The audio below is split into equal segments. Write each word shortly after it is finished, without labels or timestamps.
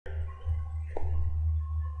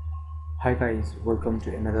Hi guys, welcome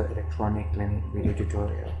to another electronic clinic video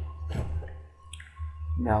tutorial.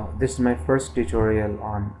 Now this is my first tutorial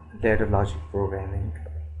on ladder logic programming.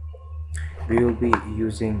 We will be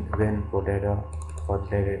using Winproladder for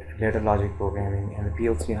ladder logic programming, and the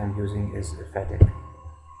PLC I'm using is Fatek.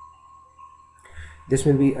 This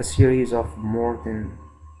will be a series of more than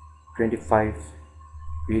 25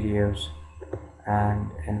 videos,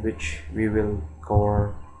 and in which we will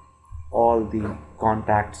cover all the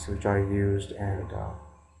contacts which are used, and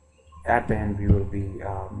at the end we will be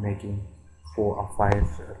making 4 or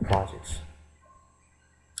 5 projects.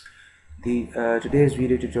 The today's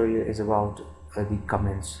video tutorial is about the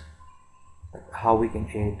comments, how we can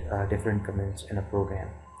add different comments in a program.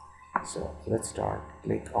 So let's start.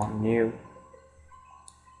 Click on new.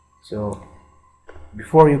 So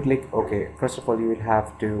before you click OK, first of all you will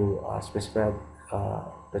have to specify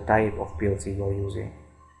the type of PLC you are using.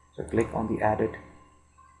 So click on the edit.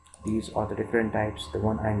 These are the different types. The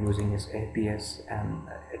one I'm using is FBS, and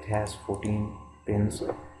it has 14 pins,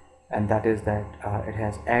 and that is that it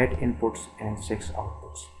has 8 inputs and 6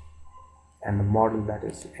 outputs, and the model that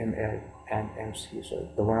is MA and MC. So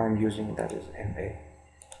the one I'm using, that is MA,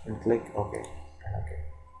 and click OK and OK.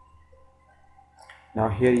 Now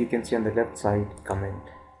here you can see on the left side comment.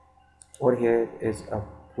 Over here is a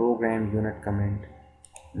program unit comment,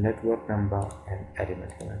 network number, and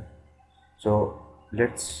element comment. So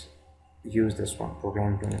let's use this one,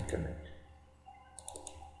 program unit comment.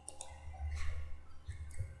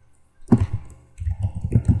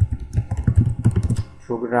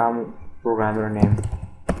 Programmer name,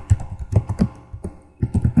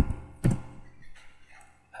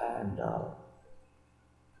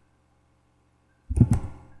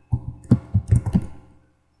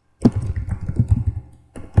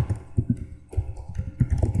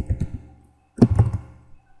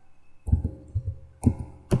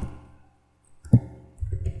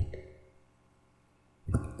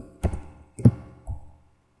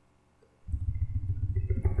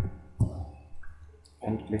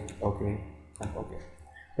 and click OK and OK.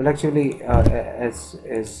 Well, actually, as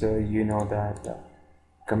you know that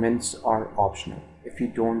comments are optional. If you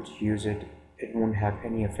don't use it, it won't have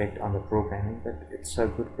any effect on the programming, but it's a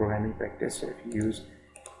good programming practice if you use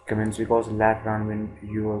comments, because later on when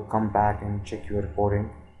you will come back and check your recording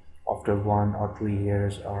after 1 or 2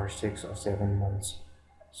 years or 6 or 7 months,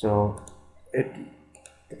 so at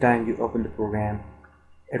the time you open the program,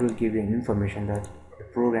 it will give you information that the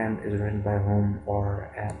program is written by whom, or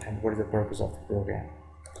and what is the purpose of the program.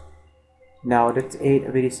 Now let's add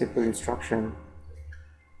a very simple instruction.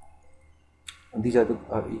 These are the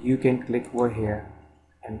you can click over here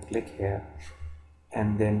and click here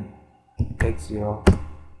and then X0,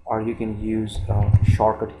 or you can use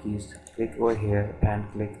shortcut keys. Click over here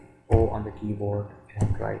and click O on the keyboard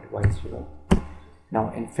and write Y0. Now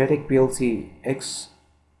in Fatek PLC, X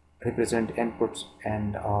represent inputs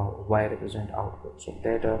and Y represent outputs. So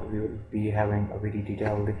later we will be having a very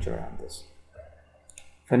detailed lecture on this.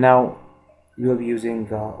 For now we will be using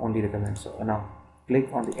only the comments. So now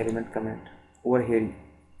click on the element comment. Over here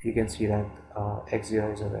you can see that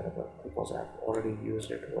X0 is available because I've already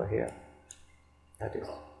used it over here. That is,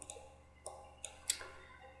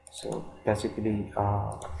 so basically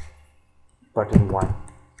button 1,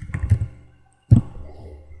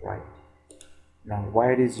 right? Now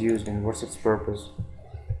why it is used and what's its purpose,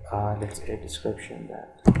 let's add a description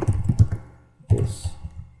that this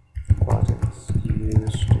button is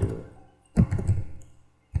used to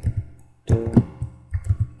turn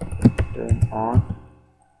on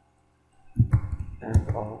and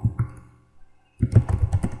off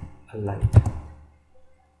a light.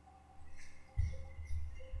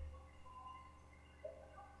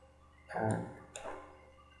 And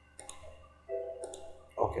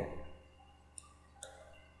okay,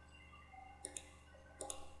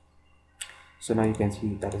 so now you can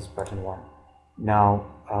see that is button 1. Now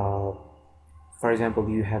for example,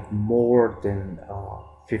 you have more than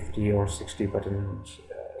 50 or 60 buttons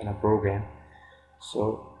in a program,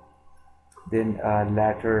 so then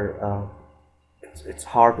later it's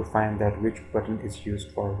hard to find that which button is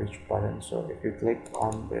used for which button. So if you click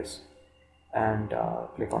on this and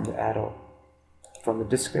click on the arrow, from the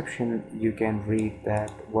description you can read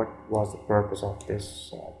that what was the purpose of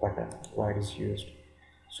this button, why it is used.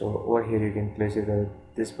 So over here you can place it that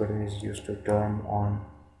this button is used to turn on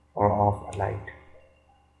or off a light.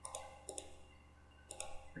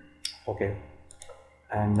 Okay,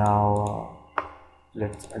 and now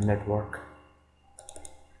let's network,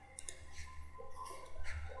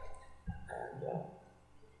 and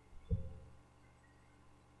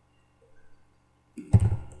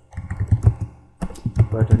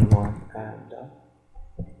button 1 and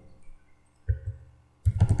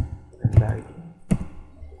light.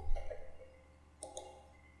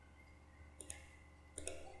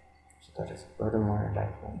 So that is button 1 and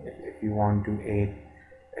light 1. If you want to add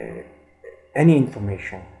any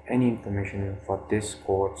information for this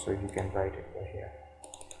code, so you can write it over here.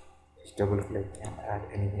 Just double click and add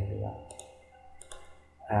anything you want.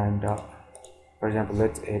 And for example,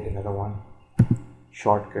 let's add another one.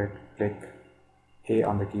 Shortcut, click A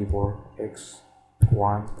on the keyboard,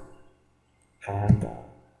 X1, and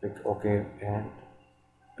click OK, and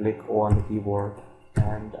click O on the keyboard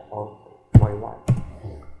and Y1.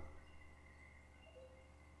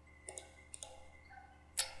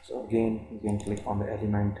 So again, you can click on the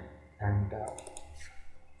element and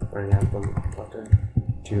for example, button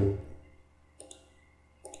 2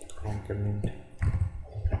 and comment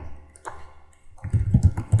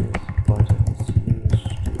this button is used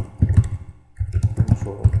to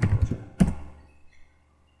control the motor.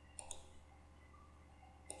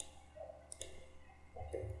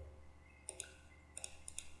 Okay.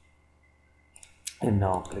 And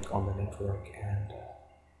now click on the network and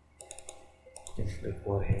just click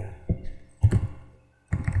over here.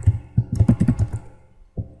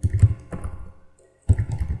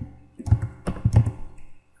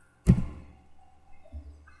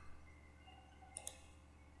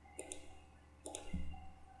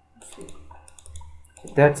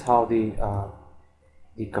 That's how the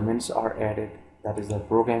comments are added. That is the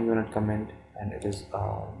program unit comment, and it is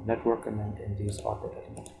network comment, and these are the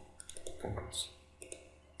element comments.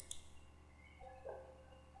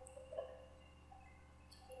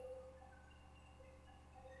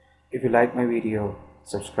 If you like my video,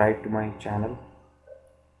 subscribe to my channel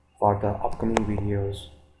for the upcoming videos,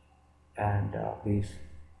 and please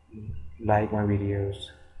like my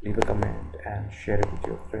videos, leave a comment and share it with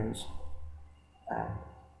your friends, and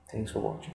thanks for watching.